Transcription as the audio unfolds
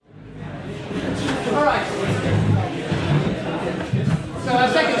So our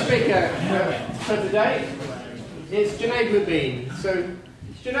second speaker for today is Junaid Mubin. So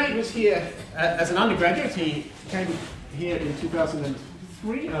Junaid was here as an undergraduate. He came here in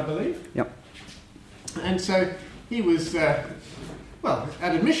 2003, I believe. Yep. And so he was, well,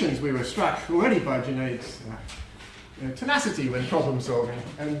 at admissions we were struck already by Junaid's tenacity when problem solving.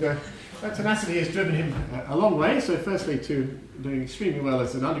 And that tenacity has driven him a long way. So firstly to doing extremely well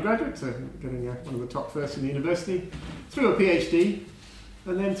as an undergraduate, so getting one of the top firsts in the university, through a PhD,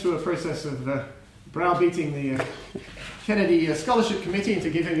 and then through a process of browbeating the Kennedy Scholarship Committee into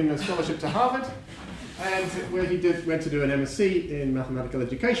giving him a scholarship to Harvard, and where he went to do an MSc in mathematical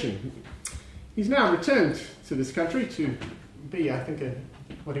education. He's now returned to this country to be, I think,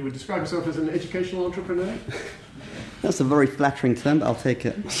 what he would describe himself as an educational entrepreneur. That's a very flattering term, but I'll take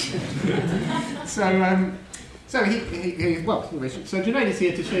it. So Junaid is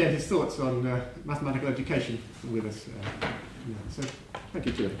here to share his thoughts on mathematical education with us. So thank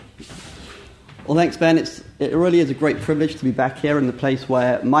you, Junaid. Well, thanks, Ben. It really is a great privilege to be back here in the place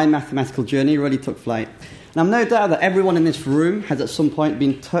where my mathematical journey really took flight. And I've no doubt that everyone in this room has at some point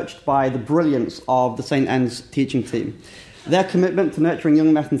been touched by the brilliance of the St. Anne's teaching team. Their commitment to nurturing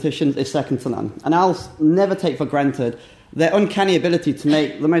young mathematicians is second to none. And I'll never take for granted their uncanny ability to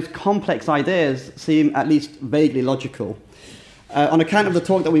make the most complex ideas seem at least vaguely logical. On account of the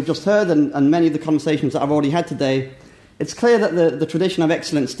talk that we've just heard and many of the conversations that I've already had today, it's clear that the tradition of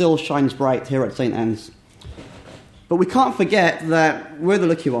excellence still shines bright here at St. Anne's. But we can't forget that we're the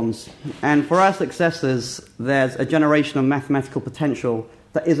lucky ones. And for our successors, there's a generation of mathematical potential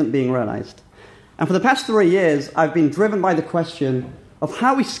that isn't being realized. And for the past 3 years, I've been driven by the question of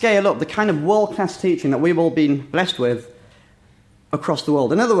how we scale up the kind of world-class teaching that we've all been blessed with across the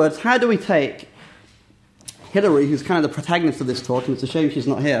world. In other words, how do we take Hilary, who's kind of the protagonist of this talk, and it's a shame she's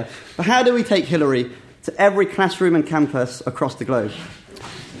not here, but how do we take Hilary to every classroom and campus across the globe?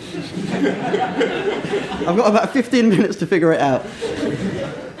 I've got about 15 minutes to figure it out.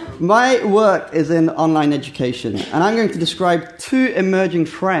 My work is in online education, and I'm going to describe two emerging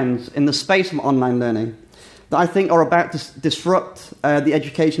trends in the space of online learning that I think are about to disrupt the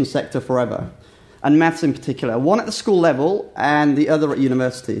education sector forever, and maths in particular, one at the school level and the other at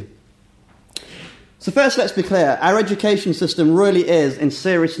university. So first, let's be clear, our education system really is in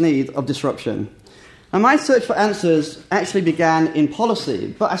serious need of disruption. And my search for answers actually began in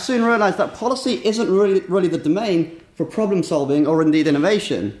policy, but I soon realized that policy isn't really the domain for problem solving or indeed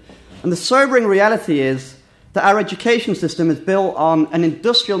innovation. And the sobering reality is that our education system is built on an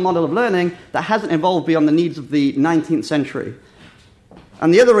industrial model of learning that hasn't evolved beyond the needs of the 19th century.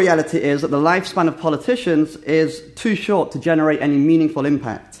 And the other reality is that the lifespan of politicians is too short to generate any meaningful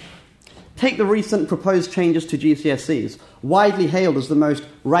impact. Take the recent proposed changes to GCSEs, widely hailed as the most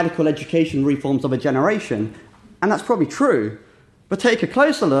radical education reforms of a generation, and that's probably true. But take a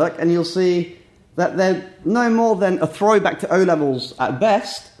closer look and you'll see that they're no more than a throwback to O-levels at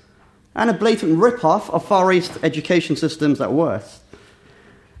best, and a blatant rip-off of Far East education systems at worst.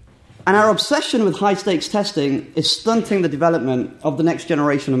 And our obsession with high-stakes testing is stunting the development of the next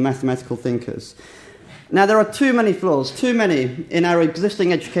generation of mathematical thinkers. Now, there are too many flaws, too many in our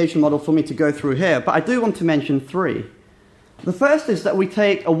existing education model for me to go through here, but I do want to mention three. The first is that we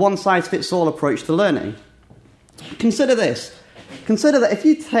take a one-size-fits-all approach to learning. Consider this. Consider that if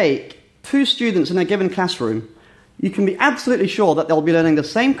you take two students in a given classroom, you can be absolutely sure that they'll be learning the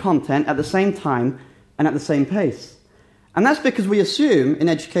same content at the same time and at the same pace. And that's because we assume in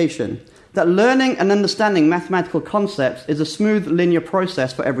education that learning and understanding mathematical concepts is a smooth, linear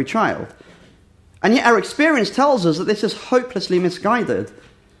process for every child. And yet our experience tells us that this is hopelessly misguided.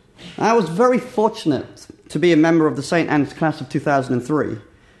 I was very fortunate to be a member of the St. Anne's class of 2003.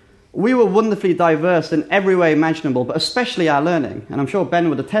 We were wonderfully diverse in every way imaginable, but especially our learning, and I'm sure Ben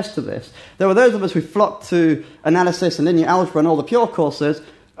would attest to this. There were those of us who flocked to analysis and linear algebra and all the pure courses,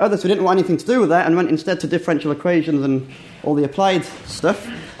 others who didn't want anything to do with that and went instead to differential equations and all the applied stuff,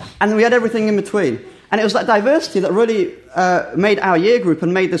 and we had everything in between. And it was that diversity that really made our year group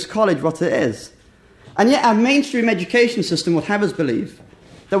and made this college what it is. And yet our mainstream education system would have us believe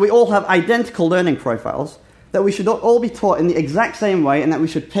that we all have identical learning profiles, that we should all be taught in the exact same way, and that we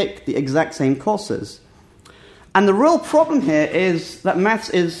should pick the exact same courses. And the real problem here is that maths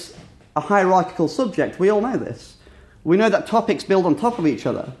is a hierarchical subject. We all know this. We know that topics build on top of each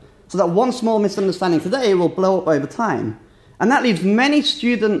other, so that one small misunderstanding today will blow up over time. And that leaves many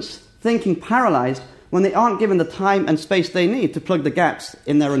students thinking paralyzed when they aren't given the time and space they need to plug the gaps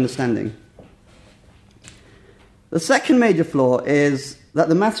in their understanding. The second major flaw is that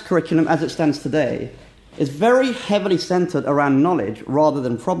the maths curriculum as it stands today is very heavily centered around knowledge rather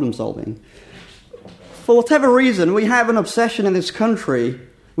than problem solving. for whatever reason, we have an obsession in this country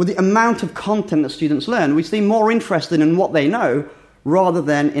with the amount of content that students learn. We seem more interested in what they know rather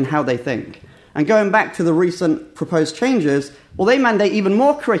than in how they think. And going back to the recent proposed changes, well, they mandate even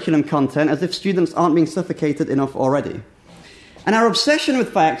more curriculum content as if students aren't being suffocated enough already. And our obsession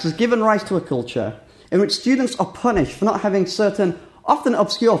with facts has given rise to a culture in which students are punished for not having certain, often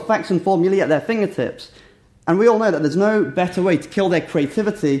obscure facts and formulae at their fingertips. And we all know that there's no better way to kill their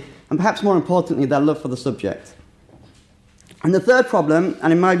creativity and perhaps more importantly, their love for the subject. And the third problem,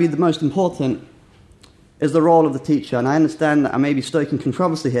 and it might be the most important, is the role of the teacher. And I understand that I may be stoking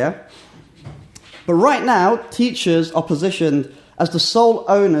controversy here. But right now, teachers are positioned as the sole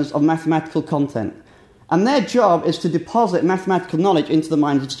owners of mathematical content. And their job is to deposit mathematical knowledge into the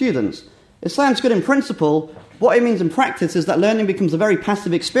minds of students. It sounds good in principle. What it means in practice is that learning becomes a very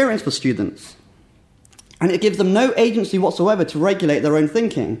passive experience for students. And it gives them no agency whatsoever to regulate their own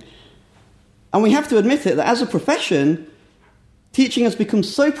thinking. And we have to admit it, that as a profession, teaching has become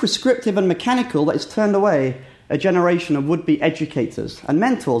so prescriptive and mechanical that it's turned away a generation of would-be educators and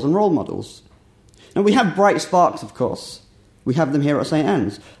mentors and role models. Now, we have bright sparks, of course. We have them here at St.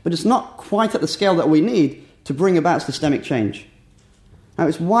 Anne's. But it's not quite at the scale that we need to bring about systemic change. Now,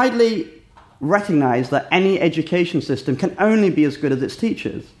 it's widely recognised that any education system can only be as good as its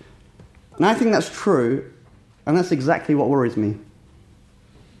teachers. And I think that's true, and that's exactly what worries me.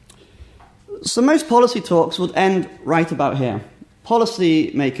 So most policy talks would end right about here.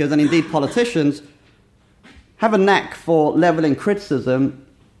 Policy makers, and indeed politicians, have a knack for levelling criticism,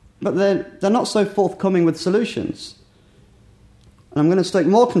 but they're not so forthcoming with solutions. And I'm going to stoke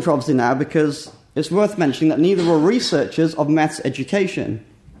more controversy now because it's worth mentioning that neither are researchers of maths education.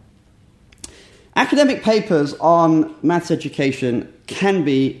 Academic papers on maths education can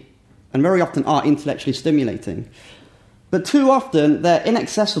be, and very often are, intellectually stimulating. But too often they're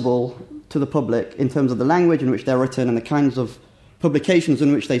inaccessible to the public in terms of the language in which they're written and the kinds of publications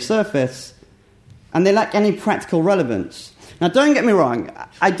in which they surface, and they lack any practical relevance. Now, don't get me wrong,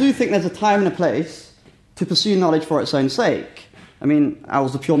 I do think there's a time and a place to pursue knowledge for its own sake. I mean, I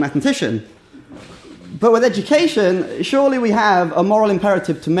was a pure mathematician. But with education, surely we have a moral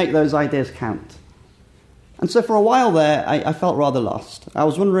imperative to make those ideas count. And so for a while there, I felt rather lost. I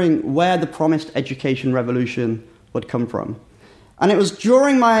was wondering where the promised education revolution would come from. And it was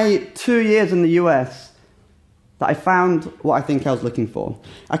during my 2 years in the US that I found what I think I was looking for.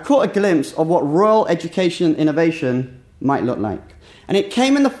 I caught a glimpse of what rural education innovation might look like. And it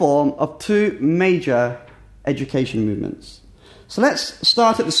came in the form of two major education movements. So let's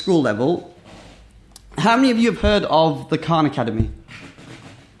start at the school level. How many of you have heard of the Khan Academy?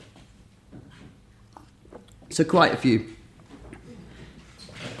 So quite a few.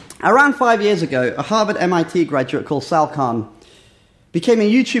 Around 5 years ago, a Harvard MIT graduate called Sal Khan became a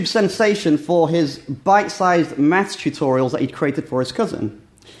YouTube sensation for his bite-sized maths tutorials that he'd created for his cousin.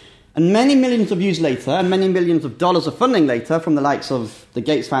 And many millions of views later, and many millions of dollars of funding later from the likes of the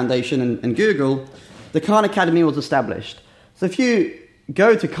Gates Foundation and Google, the Khan Academy was established. So if you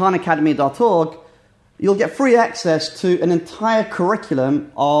go to khanacademy.org, you'll get free access to an entire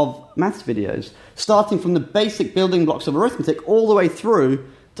curriculum of maths videos, starting from the basic building blocks of arithmetic all the way through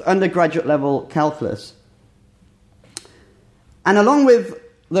to undergraduate level calculus. And along with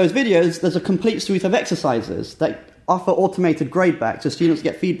those videos, there's a complete suite of exercises that offer automated grade back so students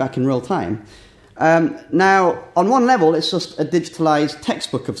get feedback in real time. Now, on one level, it's just a digitalized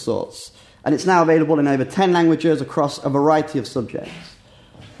textbook of sorts, and it's now available in over 10 languages across a variety of subjects.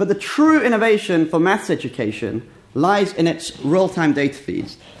 But the true innovation for maths education lies in its real-time data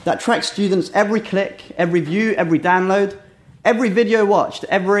feeds that track students' every click, every view, every download, every video watched,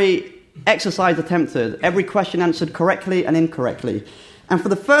 every exercise attempted, every question answered correctly and incorrectly. And for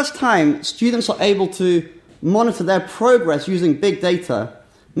the first time, students are able to monitor their progress using big data,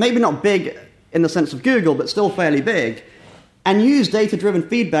 maybe not big in the sense of Google, but still fairly big, and use data-driven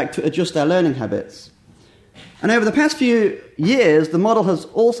feedback to adjust their learning habits. And over the past few years, the model has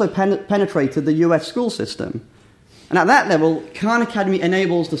also penetrated the US school system. And at that level, Khan Academy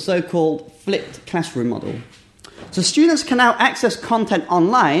enables the so-called flipped classroom model. So students can now access content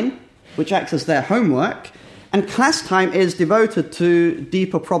online, which acts as their homework, and class time is devoted to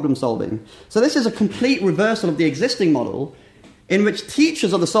deeper problem solving. So this is a complete reversal of the existing model in which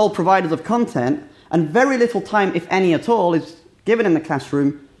teachers are the sole providers of content and very little time, if any at all, is given in the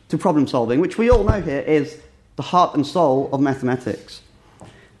classroom to problem solving, which we all know here is the heart and soul of mathematics.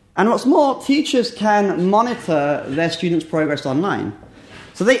 And what's more, teachers can monitor their students' progress online.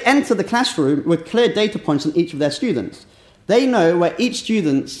 So they enter the classroom with clear data points on each of their students. They know where each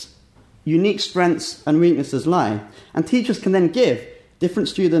student's unique strengths and weaknesses lie. And teachers can then give different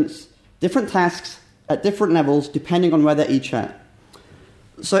students different tasks at different levels depending on where they're each at.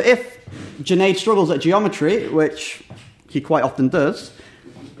 So if Junaid struggles at geometry, which he quite often does,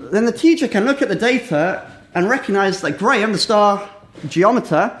 then the teacher can look at the data and recognize that Graham, the star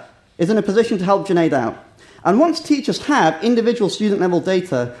geometer, is in a position to help Junaid out. And once teachers have individual student-level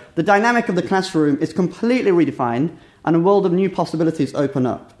data, the dynamic of the classroom is completely redefined and a world of new possibilities open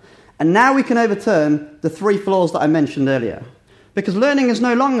up. And now we can overturn the 3 flaws that I mentioned earlier. Because learning is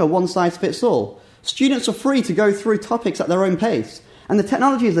no longer one-size-fits-all. Students are free to go through topics at their own pace. And the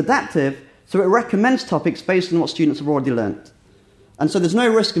technology is adaptive, so it recommends topics based on what students have already learnt. And so there's no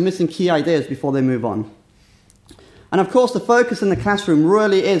risk of missing key ideas before they move on. And of course, the focus in the classroom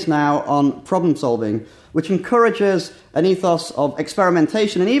really is now on problem solving, which encourages an ethos of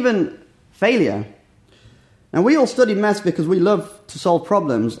experimentation and even failure. Now, we all study maths because we love to solve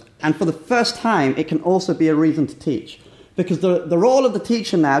problems, and for the first time, it can also be a reason to teach. Because the role of the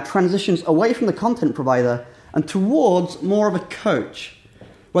teacher now transitions away from the content provider and towards more of a coach,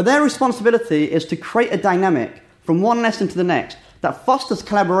 where their responsibility is to create a dynamic from one lesson to the next that fosters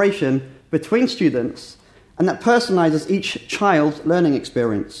collaboration between students and that personalizes each child's learning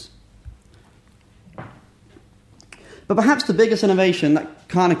experience. But perhaps the biggest innovation that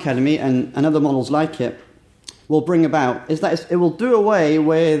Khan Academy and other models like it will bring about is that it will do away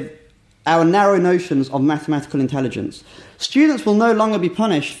with our narrow notions of mathematical intelligence. Students will no longer be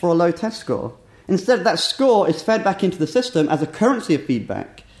punished for a low test score. Instead, that score is fed back into the system as a currency of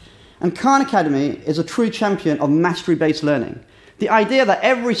feedback. And Khan Academy is a true champion of mastery-based learning. The idea that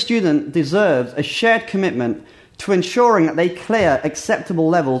every student deserves a shared commitment to ensuring that they clear acceptable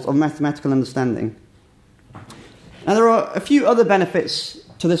levels of mathematical understanding. Now, there are a few other benefits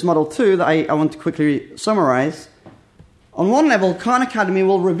to this model too that I want to quickly summarize. On one level, Khan Academy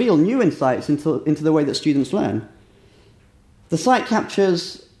will reveal new insights into the way that students learn. The site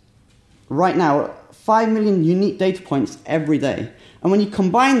captures, right now, 5 million unique data points every day. And when you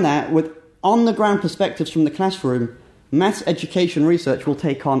combine that with on-the-ground perspectives from the classroom, maths education research will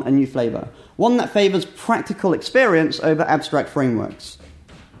take on a new flavour, one that favours practical experience over abstract frameworks.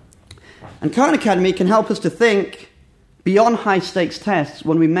 And Khan Academy can help us to think beyond high-stakes tests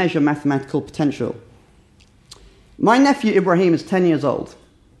when we measure mathematical potential. My nephew Ibrahim is 10 years old,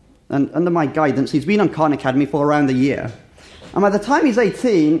 and under my guidance, he's been on Khan Academy for around a year. And by the time he's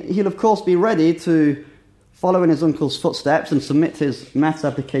 18, he'll of course be ready to follow in his uncle's footsteps and submit his maths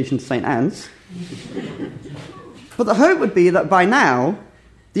application to St. Anne's. But the hope would be that by now,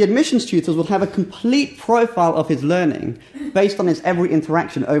 the admissions tutors will have a complete profile of his learning based on his every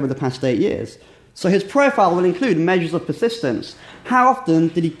interaction over the past 8 years. So his profile will include measures of persistence. How often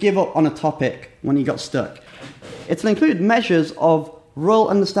did he give up on a topic when he got stuck? It'll include measures of rule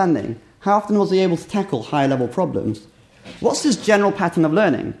understanding. How often was he able to tackle higher-level problems? What's his general pattern of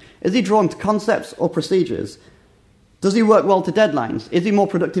learning? Is he drawn to concepts or procedures? Does he work well to deadlines? Is he more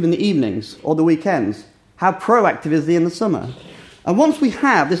productive in the evenings or the weekends? How proactive is he in the summer? And once we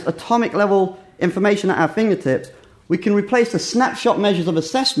have this atomic-level information at our fingertips, we can replace the snapshot measures of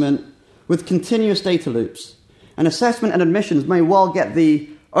assessment with continuous data loops. And assessment and admissions may well get the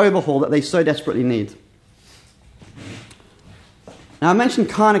overhaul that they so desperately need. Now, I mentioned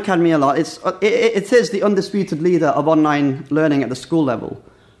Khan Academy a lot. It is the undisputed leader of online learning at the school level.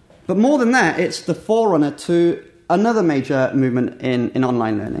 But more than that, it's the forerunner to another major movement in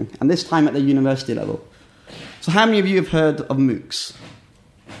online learning, and this time at the university level. So how many of you have heard of MOOCs?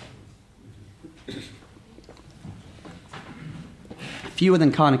 Fewer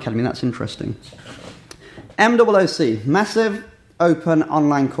than Khan Academy, that's interesting. MOOC, Massive Open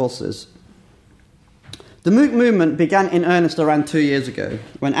Online Courses. The MOOC movement began in earnest around 2 years ago,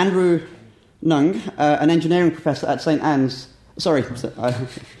 when Andrew Nung, an engineering professor at Stanford,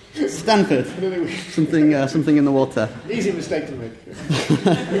 something in the water. Easy mistake to make.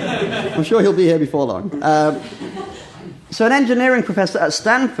 I'm sure he'll be here before long. So an engineering professor at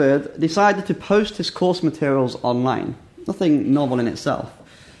Stanford decided to post his course materials online. Nothing novel in itself.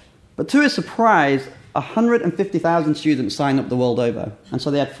 But to his surprise, 150,000 students signed up the world over, and so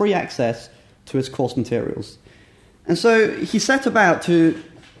they had free access to his course materials. And so he set about to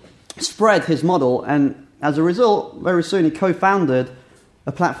spread his model, and as a result, very soon he co-founded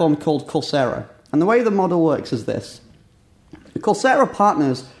a platform called Coursera. And the way the model works is this. Coursera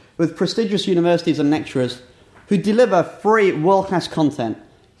partners with prestigious universities and lecturers who deliver free world-class content.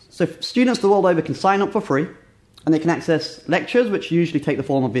 So students the world over can sign up for free, and they can access lectures, which usually take the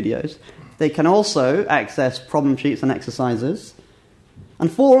form of videos. They can also access problem sheets and exercises.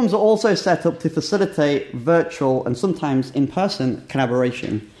 And forums are also set up to facilitate virtual and sometimes in-person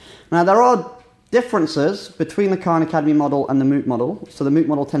collaboration. Now, there are differences between the Khan Academy model and the MOOC model. So the MOOC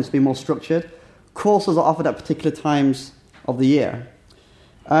model tends to be more structured. courses are offered at particular times of the year.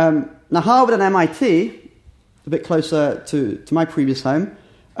 Now, Harvard and MIT, a bit closer to my previous home,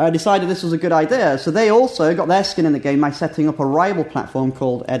 decided this was a good idea. So they also got their skin in the game by setting up a rival platform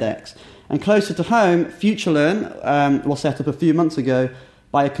called edX. And closer to home, FutureLearn was set up a few months ago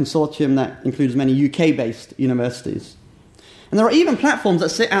by a consortium that includes many UK-based universities. And there are even platforms that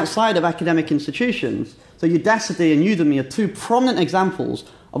sit outside of academic institutions. So Udacity and Udemy are two prominent examples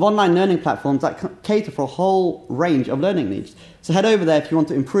of online learning platforms that cater for a whole range of learning needs. So head over there if you want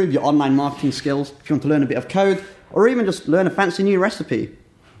to improve your online marketing skills, if you want to learn a bit of code, or even just learn a fancy new recipe.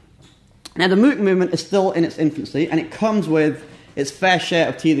 Now, the MOOC movement is still in its infancy, and it comes with its fair share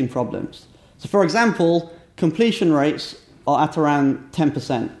of teething problems. So, for example, completion rates are at around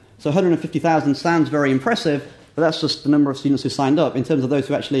 10%. So 150,000 sounds very impressive, but that's just the number of students who signed up. In terms of those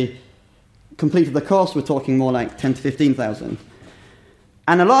who actually completed the course, we're talking more like 10 to 15,000.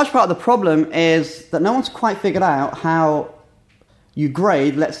 And a large part of the problem is that no one's quite figured out how you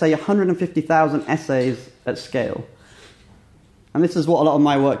grade, let's say, 150,000 essays at scale. And this is what a lot of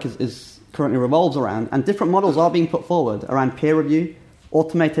my work is currently revolves around. And different models are being put forward around peer review,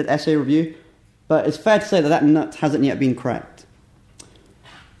 automated essay review, but it's fair to say that that nut hasn't yet been cracked.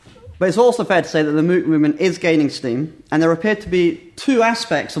 But it's also fair to say that the MOOC movement is gaining steam, and there appear to be two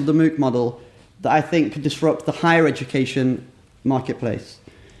aspects of the MOOC model that I think could disrupt the higher education marketplace.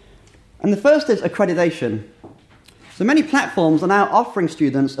 And the first is accreditation. So many platforms are now offering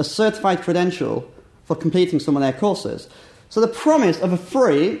students a certified credential for completing some of their courses. So the promise of a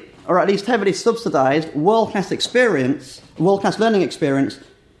free, or at least heavily subsidized, world-class learning experience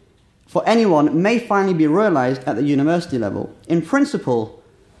for anyone may finally be realized at the university level. In principle,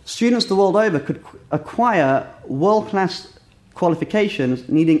 students the world over could acquire world-class qualifications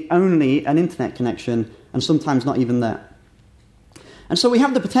needing only an internet connection, and sometimes not even that. And so we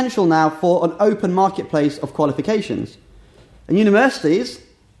have the potential now for an open marketplace of qualifications. And universities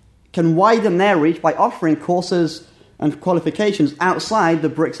can widen their reach by offering courses and qualifications outside the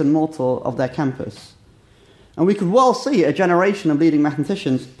bricks and mortar of their campus. And we could well see a generation of leading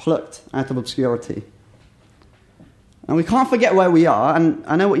mathematicians plucked out of obscurity. And we can't forget where we are, and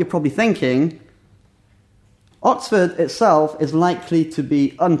I know what you're probably thinking. Oxford itself is likely to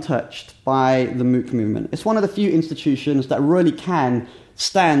be untouched by the MOOC movement. It's one of the few institutions that really can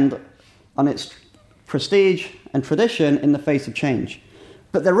stand on its prestige and tradition in the face of change.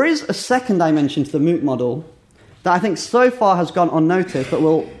 But there is a second dimension to the MOOC model that I think so far has gone unnoticed but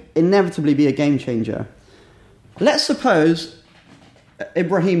will inevitably be a game changer. Let's suppose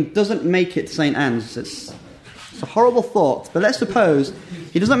Ibrahim doesn't make it to St. Anne's. It's a horrible thought, but let's suppose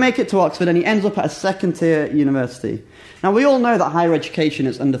he doesn't make it to Oxford and he ends up at a second-tier university. Now, we all know that higher education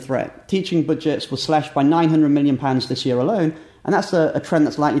is under threat. Teaching budgets were slashed by £900 million this year alone, and that's a trend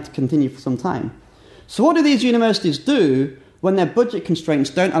that's likely to continue for some time. So what do these universities do when their budget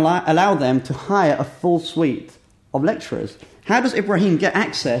constraints don't allow them to hire a full suite of lecturers? How does Ibrahim get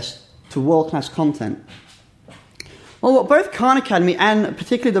access to world-class content? Well, what both Khan Academy and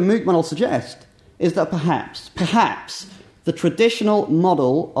particularly the MOOC model suggest is that perhaps the traditional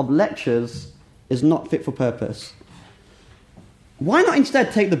model of lectures is not fit for purpose. Why not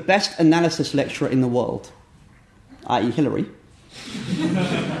instead take the best analysis lecturer in the world, i.e. Hillary,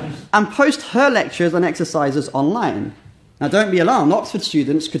 and post her lectures and exercises online? Now, don't be alarmed, Oxford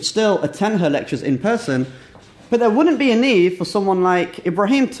students could still attend her lectures in person, but there wouldn't be a need for someone like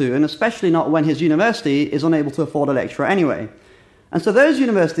Ibrahim to, and especially not when his university is unable to afford a lecturer anyway. And so those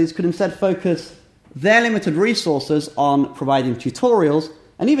universities could instead focus their limited resources on providing tutorials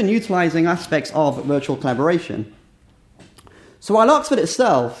and even utilizing aspects of virtual collaboration. So while Oxford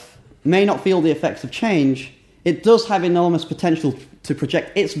itself may not feel the effects of change, it does have enormous potential to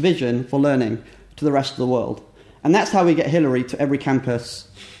project its vision for learning to the rest of the world. And that's how we get Hillary to every campus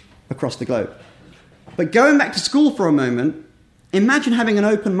across the globe. But going back to school for a moment, imagine having an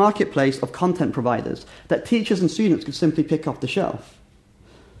open marketplace of content providers that teachers and students could simply pick off the shelf.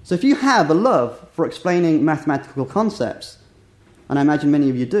 So if you have a love for explaining mathematical concepts, and I imagine many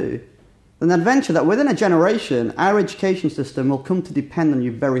of you do, then I'd venture that within a generation, our education system will come to depend on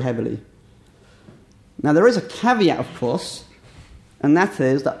you very heavily. Now, there is a caveat, of course, and that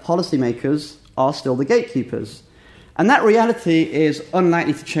is that policymakers are still the gatekeepers. And that reality is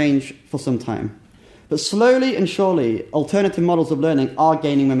unlikely to change for some time. But slowly and surely, alternative models of learning are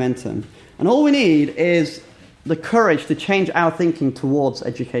gaining momentum. And all we need is the courage to change our thinking towards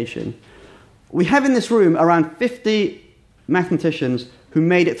education. We have in this room around 50 mathematicians who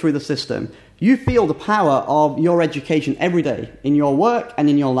made it through the system. You feel the power of your education every day, in your work and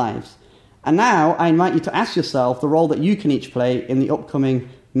in your lives. And now I invite you to ask yourself the role that you can each play in the upcoming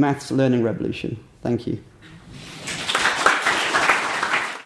maths learning revolution. Thank you.